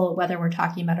successful, whether we're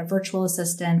talking about a virtual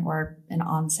assistant or an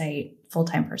on-site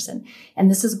full-time person.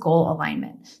 And this is goal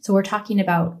alignment. So we're talking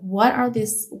about what are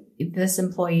this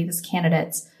employee, this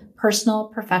candidate's personal,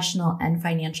 professional, and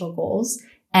financial goals,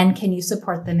 and can you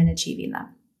support them in achieving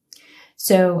them?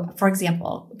 So, for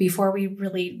example, before we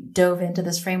really dove into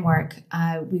this framework,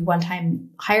 we one time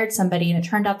hired somebody and it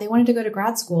turned out they wanted to go to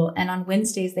grad school. And on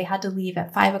Wednesdays, they had to leave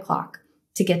at 5 o'clock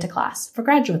to get to class for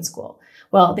graduate school.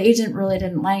 Well, the agent really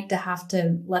didn't like to have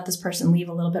to let this person leave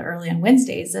a little bit early on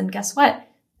Wednesdays. And guess what?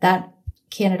 That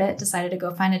candidate decided to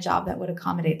go find a job that would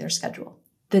accommodate their schedule.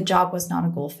 The job was not a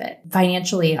goal fit.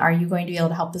 Financially, are you going to be able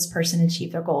to help this person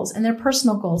achieve their goals and their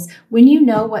personal goals? When you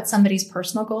know what somebody's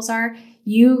personal goals are,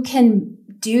 you can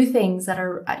do things that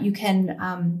are, you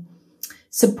can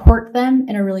support them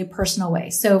in a really personal way.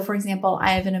 So for example,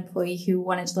 I have an employee who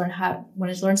wanted to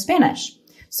learn Spanish.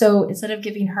 So instead of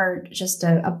giving her just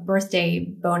a birthday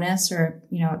bonus or,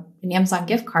 an Amazon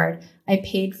gift card, I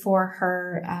paid for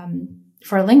her,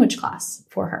 for a language class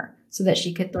for her so that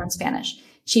she could learn Spanish.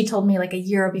 She told me like a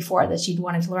year before that she'd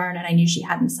wanted to learn and I knew she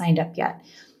hadn't signed up yet.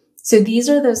 So these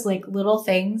are those like little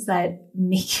things that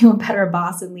make you a better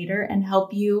boss and leader and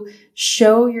help you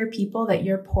show your people that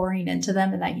you're pouring into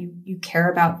them and that you care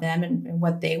about them and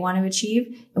what they want to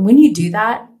achieve. And when you do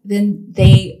that, then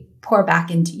they pour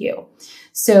back into you.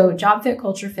 So job fit,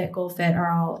 culture fit, goal fit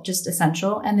are all just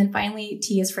essential. And then finally,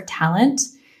 T is for talent.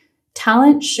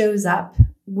 Talent shows up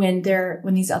when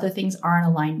these other things are in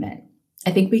alignment. I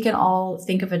think we can all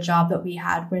think of a job that we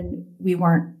had when we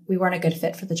weren't a good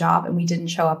fit for the job and we didn't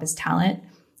show up as talent.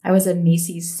 I was a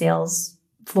Macy's sales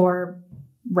floor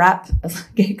rep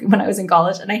when I was in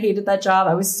college and I hated that job.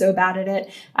 I was so bad at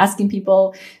it. Asking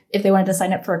people if they wanted to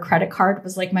sign up for a credit card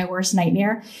was like my worst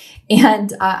nightmare.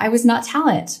 And I was not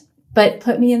talent, but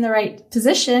put me in the right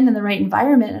position, in the right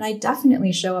environment, and I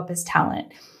definitely show up as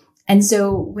talent. And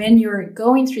so when you're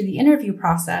going through the interview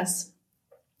process,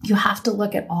 you have to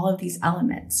look at all of these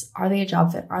elements. Are they a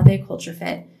job fit? Are they a culture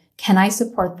fit? Can I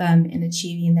support them in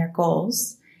achieving their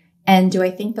goals? And do I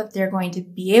think that they're going to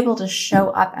be able to show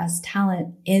up as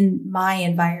talent in my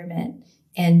environment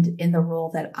and in the role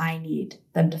that I need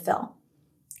them to fill?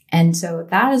 And so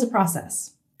that is a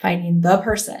process, finding the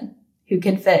person who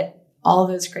can fit all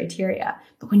those criteria.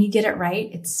 But when you get it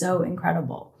right, it's so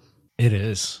incredible. It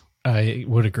is. I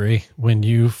would agree. When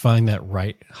you find that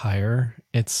right hire,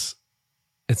 it's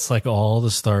like all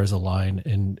the stars align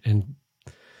and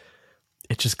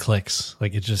it just clicks.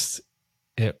 Like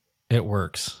it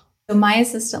works. So my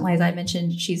assistant, Liza, I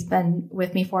mentioned, she's been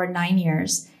with me for 9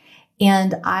 years.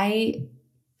 And I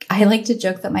like to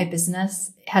joke that my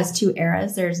business has two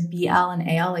eras. There's BL and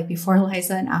AL, like before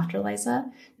Liza and after Liza.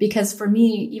 Because for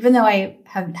me, even though I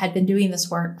had been doing this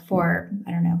work for,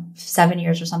 7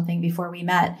 years or something before we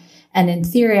met, and in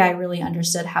theory, I really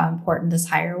understood how important this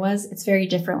hire was. It's very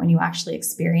different when you actually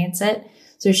experience it.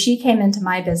 So she came into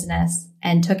my business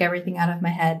and took everything out of my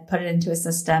head, put it into a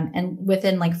system. And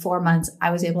within like 4 months,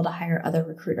 I was able to hire other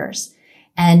recruiters.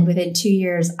 And within 2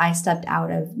 years, I stepped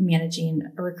out of managing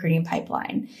a recruiting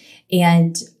pipeline.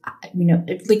 And,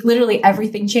 like literally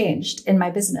everything changed in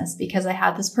my business because I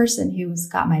had this person who's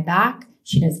got my back.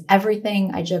 She knows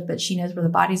everything. I joke that she knows where the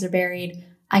bodies are buried.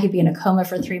 I could be in a coma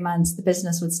for 3 months. The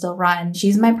business would still run.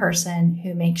 She's my person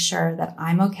who makes sure that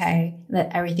I'm okay,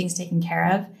 that everything's taken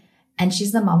care of. And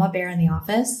she's the mama bear in the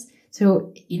office.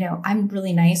 So, I'm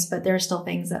really nice, but there are still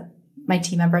things that my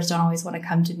team members don't always want to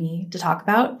come to me to talk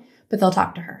about, but they'll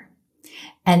talk to her.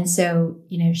 And so,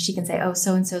 she can say, oh,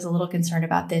 so-and-so is a little concerned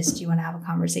about this. Do you want to have a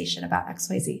conversation about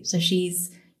XYZ? So she's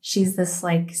this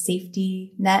like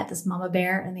safety net, this mama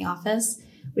bear in the office,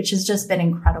 which has just been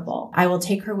incredible. I will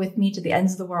take her with me to the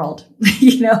ends of the world.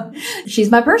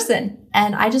 She's my person.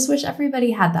 And I just wish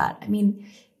everybody had that. I mean,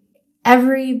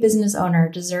 every business owner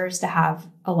deserves to have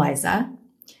a Liza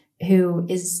who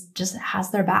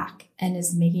has their back and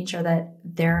is making sure that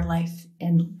their life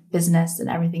and business and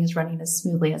everything is running as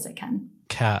smoothly as it can.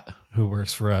 Kat, who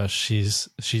works for us, she's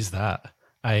that.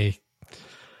 I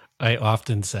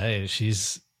often say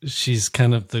she's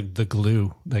kind of the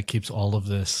glue that keeps all of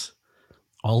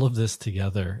this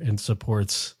together and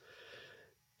supports.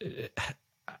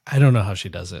 I don't know how she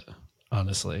does it,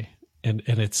 honestly. And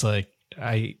it's like,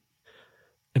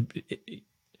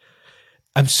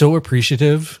 I'm so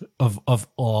appreciative of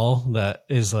all that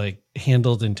is like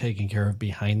handled and taken care of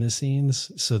behind the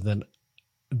scenes, so then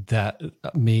that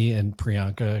me and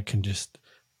Priyanka can just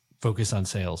focus on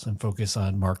sales and focus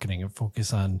on marketing and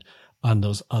focus on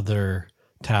those other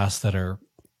tasks that are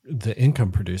the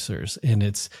income producers. And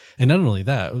not only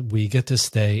that, we get to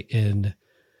stay in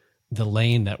the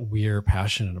lane that we're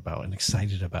passionate about and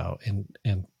excited about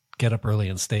and get up early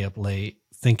and stay up late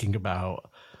thinking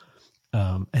about.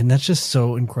 And that's just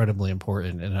so incredibly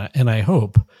important. And I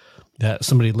hope that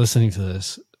somebody listening to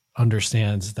this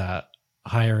understands that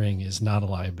hiring is not a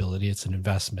liability, it's an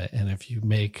investment. And if you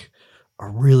make a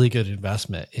really good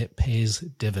investment, it pays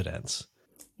dividends.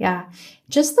 Yeah.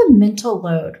 Just the mental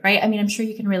load, right? I mean, I'm sure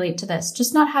you can relate to this.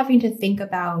 Just not having to think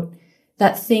about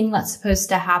that thing that's supposed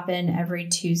to happen every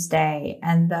Tuesday,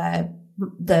 and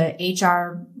the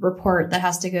HR report that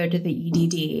has to go to the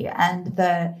EDD, and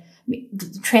the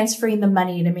transferring the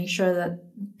money to make sure that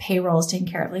payroll is taken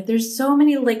care of. Like, there's so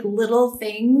many like little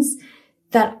things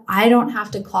that I don't have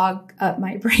to clog up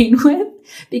my brain with,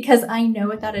 because I know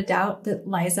without a doubt that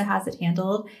Liza has it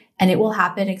handled, and it will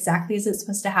happen exactly as it's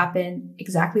supposed to happen,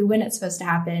 exactly when it's supposed to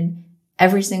happen,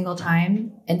 every single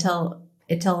time until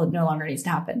it no longer needs to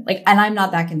happen. Like, and I'm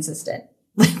not that consistent.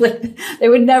 Like it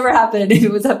would never happen if it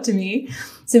was up to me.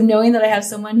 So knowing that I have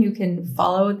someone who can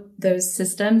follow those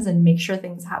systems and make sure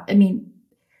things happen, I mean,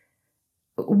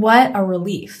 what a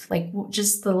relief. Like,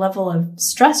 just the level of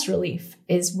stress relief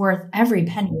is worth every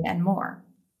penny and more.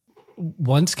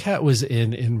 Once Kat was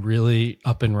in and really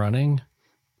up and running,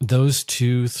 those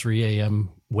 3 a.m.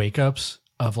 wake ups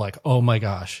of like, oh my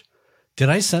gosh, did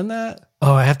I send that?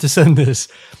 Oh, I have to send this.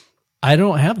 I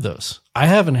don't have those. I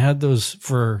haven't had those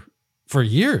for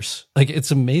years. Like,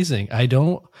 it's amazing. I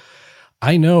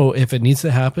know if it needs to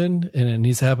happen, and it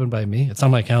needs to happen by me, it's on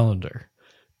my calendar.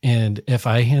 And if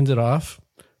I hand it off,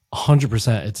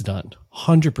 100% it's done.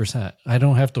 100%. I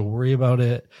don't have to worry about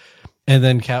it. And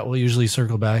then Kat will usually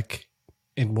circle back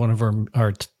in one of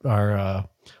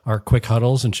our quick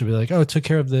huddles, and she'll be like, "Oh, I took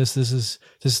care of this. This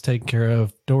is taken care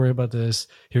of. Don't worry about this.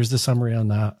 Here's the summary on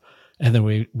that." And then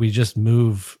we just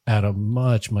move at a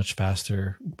much, much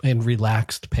faster and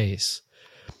relaxed pace.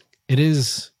 It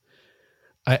is,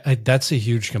 that's a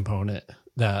huge component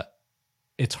that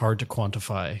it's hard to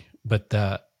quantify, but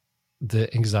that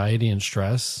the anxiety and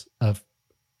stress of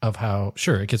how,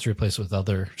 sure, it gets replaced with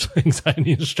other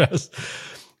anxiety and stress,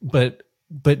 but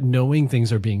knowing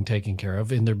things are being taken care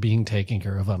of, and they're being taken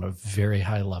care of on a very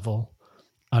high level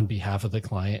on behalf of the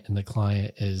client, and the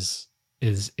client is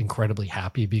incredibly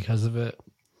happy because of it,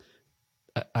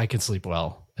 I can sleep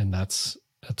well. And that's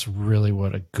really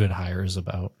what a good hire is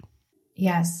about.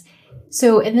 Yes.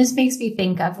 So, and this makes me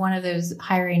think of one of those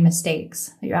hiring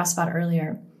mistakes that you asked about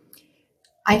earlier.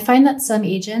 I find that some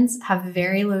agents have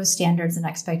very low standards and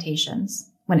expectations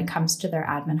when it comes to their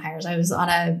admin hires. I was on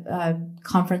a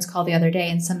conference call the other day,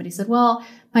 and somebody said, "Well,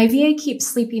 my VA keeps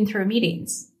sleeping through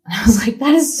meetings." And I was like,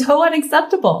 that is so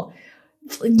unacceptable.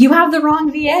 You have the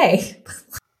wrong VA.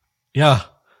 Yeah.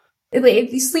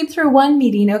 If you sleep through one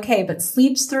meeting, okay, but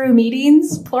sleeps through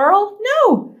meetings, plural?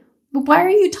 No. Why are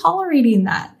you tolerating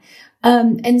that?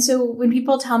 And so when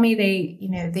people tell me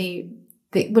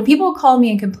when people call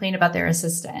me and complain about their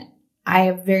assistant, I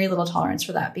have very little tolerance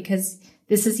for that, because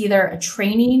this is either a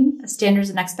training, standards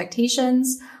and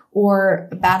expectations, or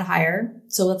a bad hire.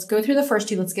 So let's go through the first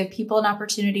two. Let's give people an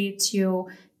opportunity to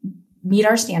meet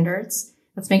our standards.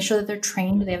 Let's make sure that they're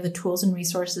trained. They have the tools and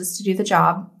resources to do the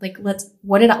job. Like,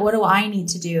 what do I need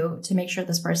to do to make sure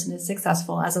this person is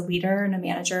successful as a leader and a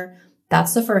manager?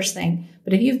 That's the first thing.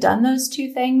 But if you've done those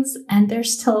two things and they're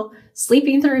still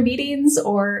sleeping through meetings,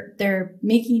 or they're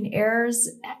making errors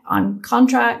on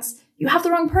contracts, you have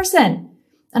the wrong person.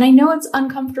 And I know it's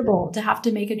uncomfortable to have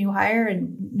to make a new hire,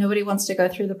 and nobody wants to go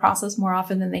through the process more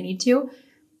often than they need to.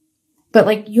 But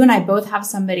like, you and I both have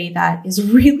somebody that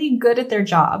is really good at their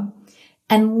job,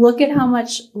 and look at how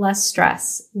much less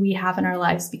stress we have in our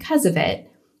lives because of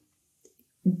it.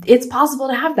 It's possible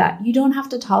to have that. You don't have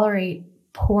to tolerate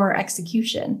poor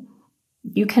execution.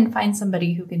 You can find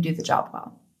somebody who can do the job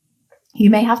well. You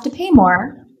may have to pay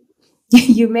more.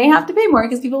 You may have to pay more,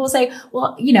 because people will say,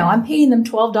 "Well, I'm paying them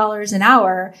 $12 an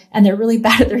hour and they're really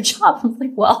bad at their job." I'm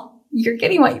like, well, you're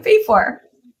getting what you pay for.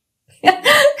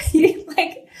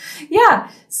 Like,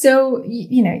 yeah. So,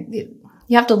 you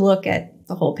have to look at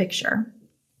the whole picture.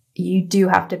 You do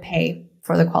have to pay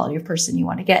for the quality of person you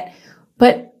want to get.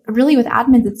 But really, with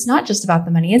admins, it's not just about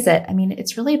the money, is it? I mean,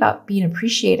 it's really about being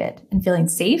appreciated and feeling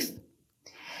safe.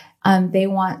 They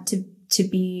want to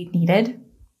be needed.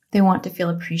 They want to feel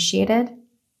appreciated,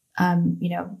 and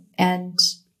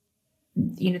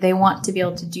they want to be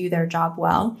able to do their job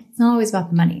well. It's not always about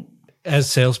the money.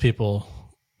 As salespeople,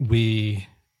 we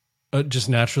just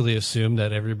naturally assume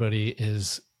that everybody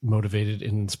is motivated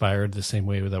and inspired the same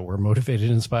way that we're motivated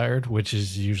and inspired, which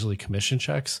is usually commission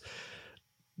checks.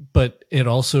 But it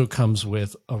also comes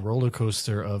with a roller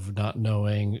coaster of not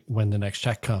knowing when the next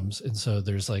check comes. And so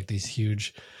there's like these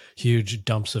huge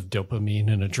dumps of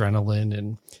dopamine and adrenaline,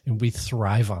 and we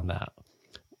thrive on that.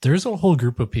 There's a whole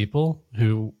group of people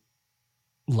who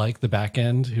like the back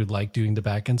end, who like doing the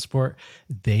back end support.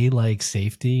 They like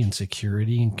safety and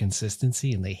security and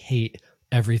consistency, and they hate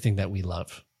everything that we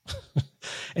love.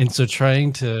 And so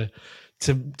trying to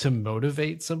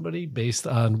motivate somebody based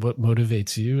on what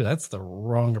motivates you, that's the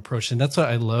wrong approach. And that's what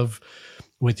I love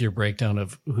with your breakdown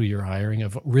of who you're hiring,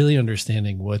 of really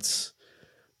understanding what's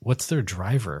what's their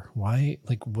driver? Why,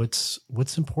 like, what's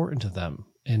important to them?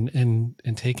 And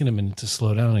taking a minute to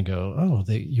slow down and go, oh,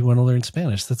 you want to learn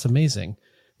Spanish? That's amazing.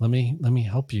 Let me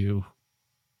help you.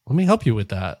 Let me help you with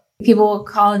that. People will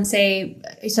call and say,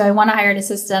 so I want to hire an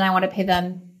assistant. I want to pay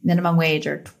them minimum wage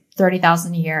or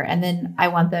 $30,000 a year. And then I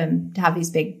want them to have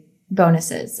these big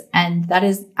bonuses. And that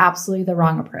is absolutely the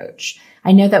wrong approach.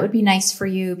 I know that would be nice for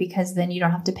you because then you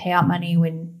don't have to pay out money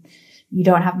when you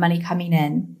don't have money coming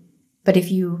in. But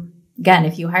if you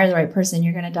hire the right person,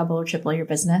 you're going to double or triple your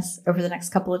business over the next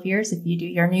couple of years. If you do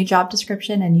your new job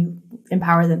description and you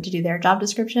empower them to do their job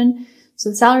description. So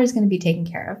the salary is going to be taken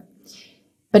care of.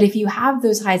 But if you have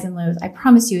those highs and lows, I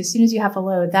promise you, as soon as you have a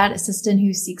low, that assistant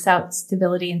who seeks out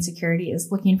stability and security is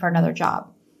looking for another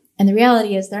job. And the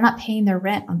reality is they're not paying their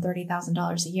rent on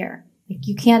 $30,000 a year. Like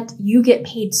you get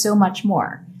paid so much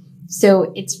more.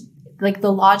 So it's like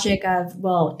the logic of,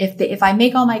 well, if I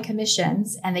make all my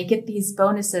commissions and they get these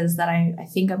bonuses that I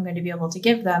think I'm going to be able to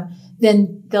give them,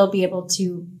 then they'll be able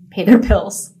to pay their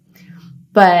bills.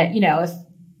 But,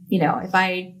 if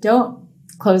I don't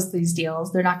close these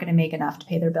deals, they're not going to make enough to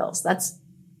pay their bills. That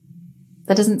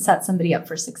doesn't set somebody up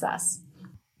for success.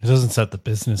 It doesn't set the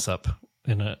business up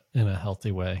in a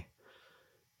healthy way.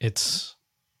 It's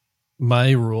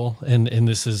my rule, and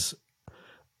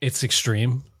it's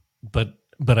extreme, but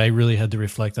I really had to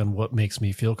reflect on what makes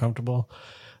me feel comfortable.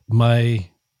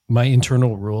 My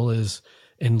internal rule is,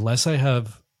 unless I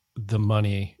have the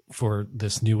money for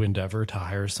this new endeavor to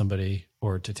hire somebody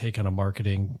or to take on a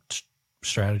marketing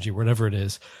strategy, whatever it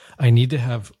is, I need to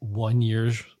have 1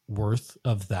 year's worth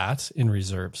of that in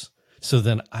reserves. So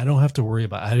then I don't have to worry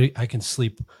about it. I can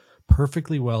sleep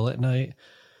perfectly well at night.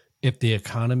 If the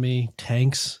economy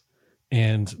tanks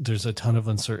and there's a ton of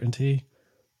uncertainty,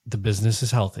 the business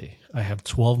is healthy. I have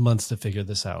 12 months to figure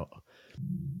this out.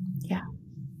 Yeah.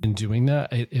 In doing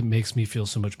that, it makes me feel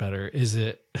so much better. Is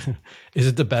it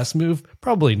the best move?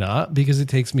 Probably not, because it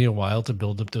takes me a while to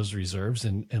build up those reserves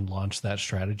and launch that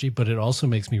strategy. But it also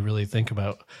makes me really think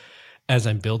about, as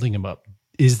I'm building them up,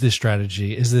 is this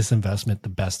strategy, is this investment the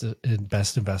best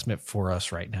investment for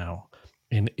us right now?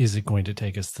 And is it going to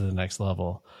take us to the next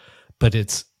level? But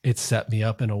it's set me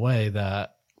up in a way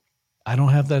that I don't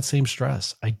have that same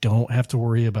stress. I don't have to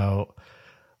worry about,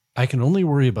 I can only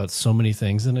worry about so many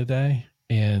things in a day.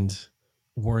 And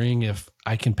worrying if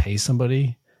I can pay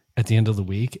somebody at the end of the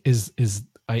week is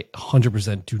I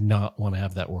 100% do not want to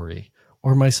have that worry,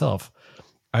 or myself.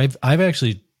 I've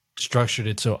actually structured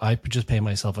it so I just pay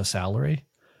myself a salary,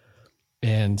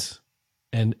 and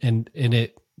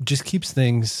it just keeps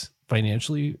things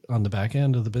financially on the back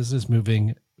end of the business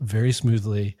moving very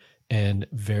smoothly and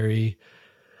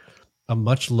a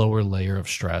much lower layer of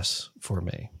stress for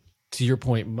me. To your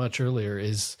point much earlier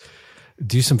is,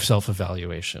 do some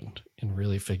self-evaluation and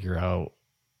really figure out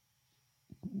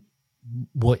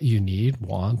what you need,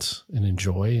 want, and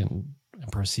enjoy, and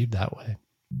proceed that way.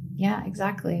 Yeah,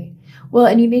 exactly. Well,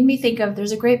 and you made me think of,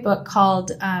 there's a great book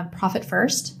called Profit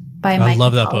First by Mike. I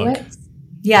love that book.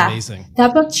 Yeah. Amazing.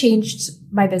 That book changed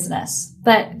my business.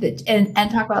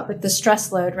 And talk about like the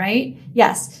stress load, right?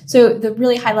 Yes. So the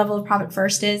really high level of Profit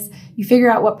First is you figure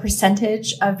out what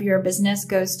percentage of your business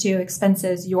goes to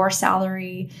expenses, your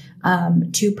salary,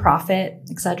 to profit,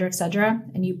 et cetera, et cetera.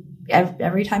 And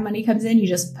every time money comes in, you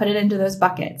just put it into those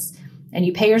buckets and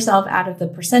you pay yourself out of the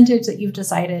percentage that you've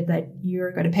decided that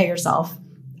you're going to pay yourself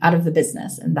out of the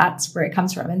business. And that's where it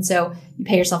comes from. And so you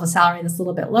pay yourself a salary that's a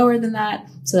little bit lower than that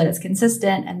so that it's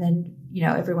consistent. And then,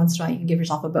 every once in a while you can give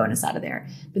yourself a bonus out of there.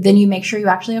 But then you make sure you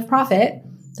actually have profit.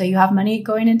 So you have money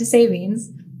going into savings,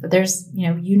 but there's,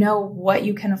 what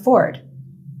you can afford.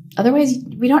 Otherwise,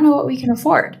 we don't know what we can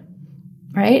afford,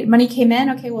 right? Money came in.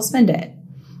 Okay, we'll spend it.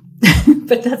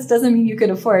 But that doesn't mean you could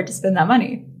afford to spend that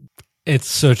money. It's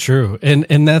so true.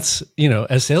 And that's,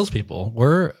 as salespeople,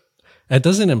 that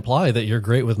doesn't imply that you're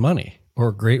great with money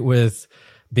or great with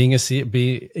being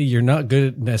you're not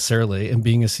good necessarily in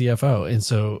being a CFO. And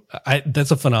so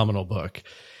that's a phenomenal book.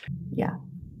 Yeah.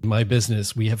 In my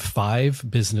business, we have 5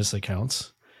 business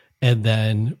accounts. And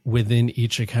then within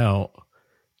each account,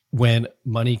 when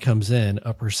money comes in,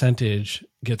 a percentage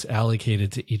gets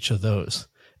allocated to each of those.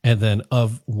 And then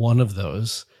of one of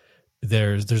those,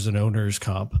 there's an owner's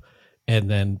comp. And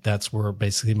then that's where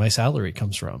basically my salary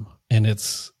comes from. And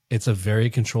it's a very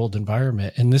controlled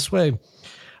environment. And this way,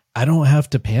 I don't have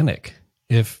to panic.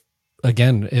 If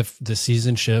the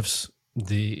season shifts,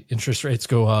 the interest rates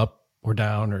go up or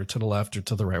down or to the left or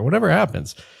to the right, whatever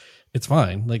happens, it's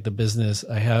fine. Like the business,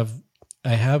 I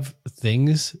have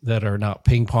things that are not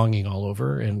ping-ponging all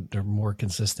over and they're more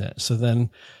consistent. So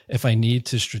then if I need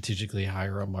to strategically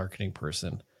hire a marketing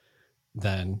person,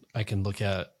 then I can look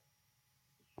at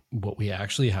what we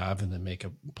actually have and then make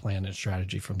a plan and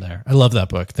strategy from there. I love that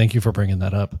book. Thank you for bringing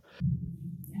that up.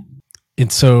 Yeah.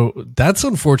 And so that's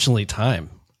unfortunately time.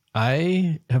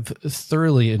 I have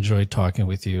thoroughly enjoyed talking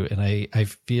with you, and I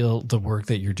feel the work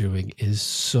that you're doing is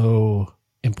so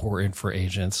important for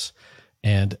agents.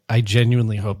 And I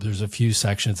genuinely hope there's a few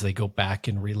sections they go back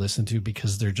and re-listen to,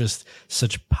 because they're just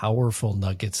such powerful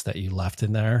nuggets that you left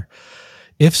in there.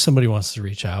 If somebody wants to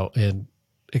reach out and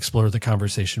explore the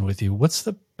conversation with you, what's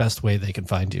the best way they can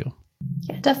find you?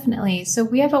 Yeah, definitely. So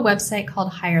we have a website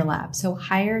called Hire Lab, so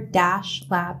hire-lab.com.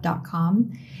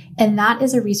 And that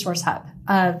is a resource hub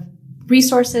of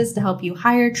resources to help you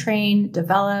hire, train,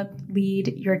 develop, lead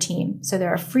your team. So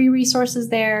there are free resources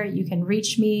there. You can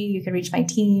reach me, you can reach my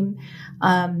team.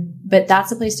 But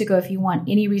that's a place to go if you want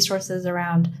any resources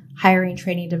around hiring,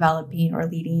 training, developing, or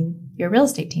leading your real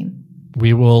estate team.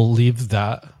 We will leave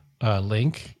that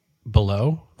link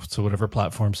below. So whatever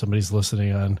platform somebody's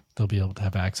listening on, they'll be able to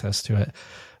have access to it.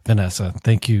 Vanessa,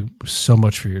 thank you so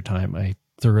much for your time. I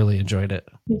thoroughly enjoyed it.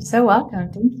 You're so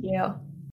welcome. Thank you.